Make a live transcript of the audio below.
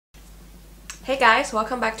Hey guys,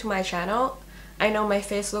 welcome back to my channel. I know my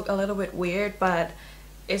face look a little bit weird, but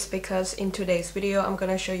it's because in today's video I'm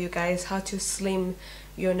gonna show you guys how to slim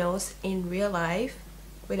your nose in real life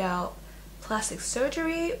without plastic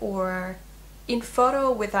surgery or in photo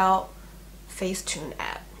without Facetune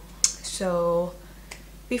app. So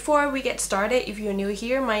before we get started, if you're new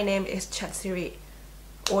here, my name is Chatsiri,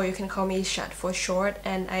 or you can call me Chat for short,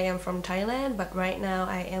 and I am from Thailand, but right now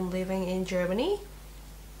I am living in Germany.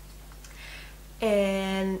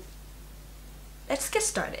 And let's get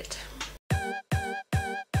started.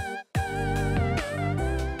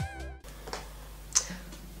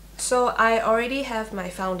 So I already have my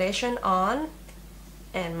foundation on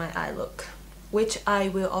and my eye look, which I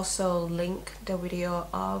will also link the video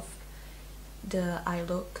of the eye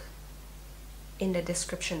look in the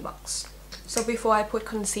description box. So before I put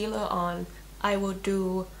concealer on, I will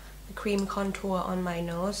do the cream contour on my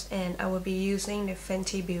nose, and I will be using the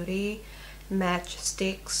Fenty Beauty Match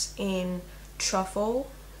Stix in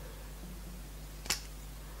Truffle.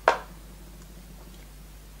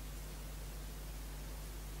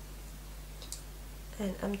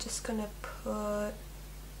 And I'm just gonna put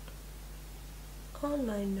on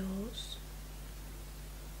my nose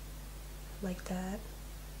like that.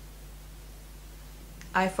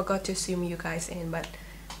 I forgot to zoom you guys in, but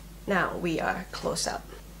now we are close up.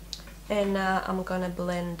 And now I'm gonna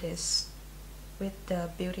blend this with the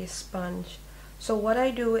beauty sponge. So what I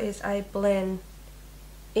do is I blend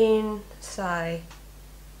inside,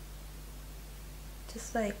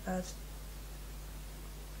 just like a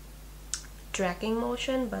dragging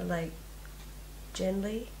motion, but like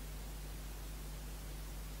gently,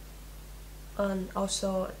 and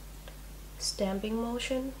also stamping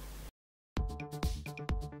motion.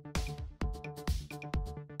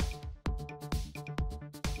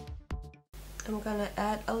 I'm gonna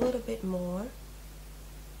add a little bit more.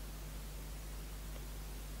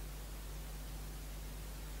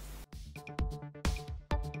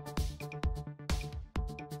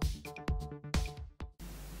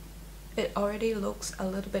 It already looks a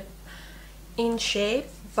little bit in shape,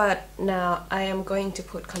 but now I am going to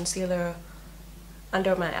put concealer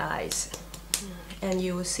under my eyes, and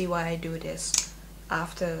you will see why I do this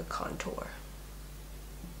after contour.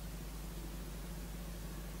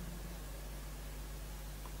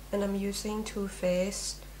 And I'm using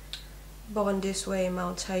TooFaced Born This Way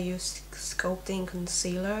Multi-Use Sculpting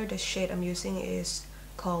Concealer. The shade I'm using is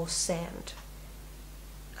called Sand.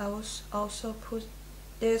 I will also put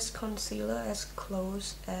this concealer as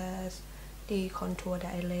close as the contour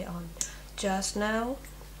that I lay on just now,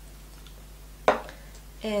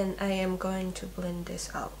 and I am going to blend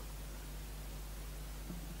this out.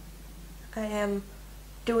 I am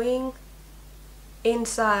doing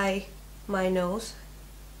inside my nose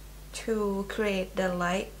to create the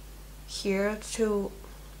light here to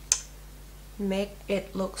make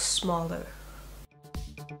it look smaller.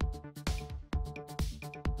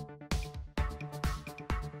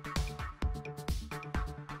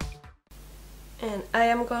 And I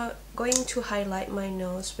am going to highlight my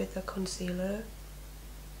nose with a concealer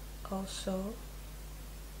also.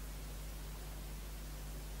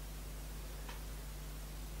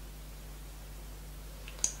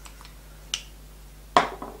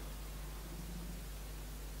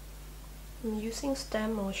 I'm using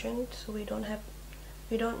stamp motion, so we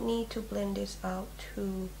don't need to blend this out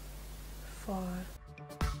too far.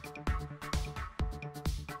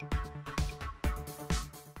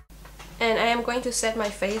 And I am going to set my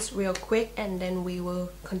face real quick, and then we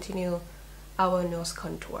will continue our nose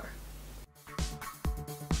contour.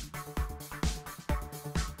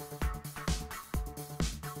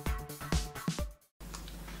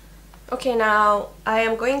 Okay, now I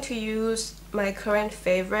am going to use my current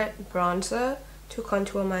favorite bronzer to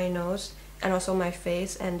contour my nose and also my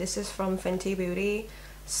face, and this is from Fenty Beauty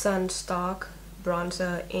Stalk'r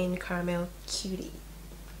bronzer in Caramel Cutie.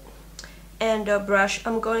 And the brush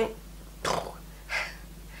I'm going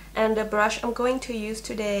to use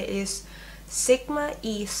today is Sigma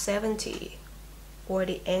E70, or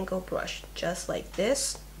the angle brush, just like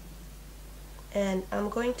this. And I'm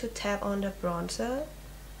going to tap on the bronzer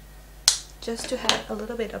just to have a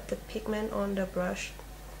little bit of the pigment on the brush,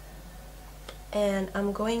 and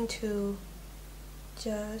I'm going to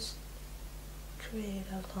just create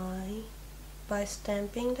a line by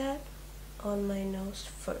stamping that on my nose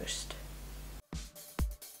first.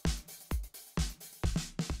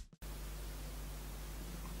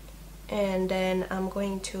 And then I'm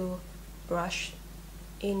going to brush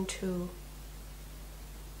into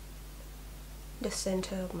the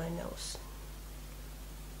center of my nose.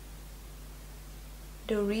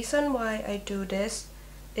 The reason why I do this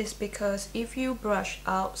is because if you brush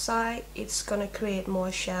outside, it's gonna create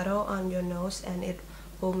more shadow on your nose and it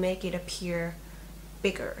will make it appear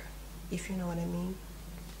bigger, if you know what I mean.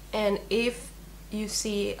 And if you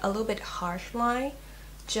see a little bit harsh line,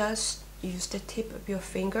 just use the tip of your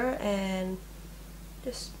finger and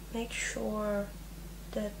just make sure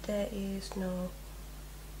that there is no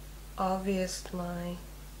obvious line.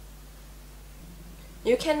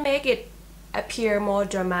 You can make it appear more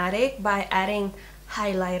dramatic by adding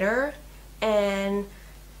highlighter, and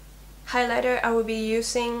highlighter I will be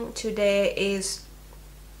using today is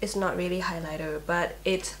not really highlighter, but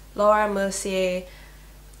it's Laura Mercier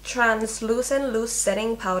Translucent Loose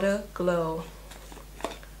Setting Powder Glow.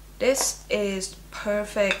 This is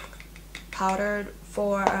perfect powder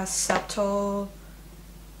for a subtle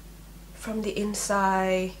from the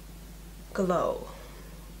inside glow.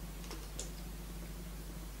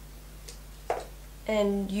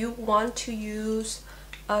 And you want to use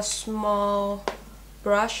a small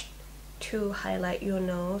brush to highlight your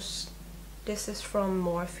nose. This is from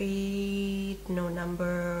Morphe No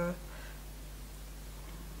Number,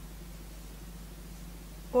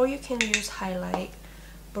 or you can use highlight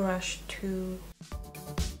brush too.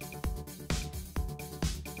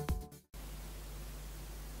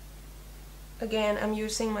 Again, I'm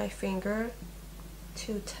using my finger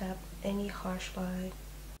to tap any harsh line.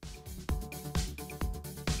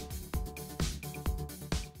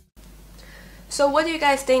 So what do you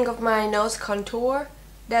guys think of my nose contour?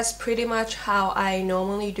 That's pretty much how I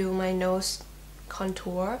normally do my nose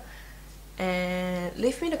contour. And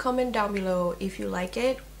leave me the comment down below if you like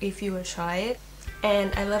it, if you will try it.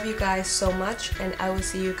 And I love you guys so much, and I will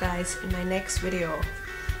see you guys in my next video.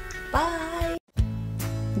 Bye!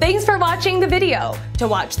 Thanks for watching the video. To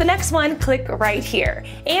watch the next one, click right here.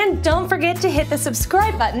 And don't forget to hit the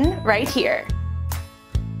subscribe button right here.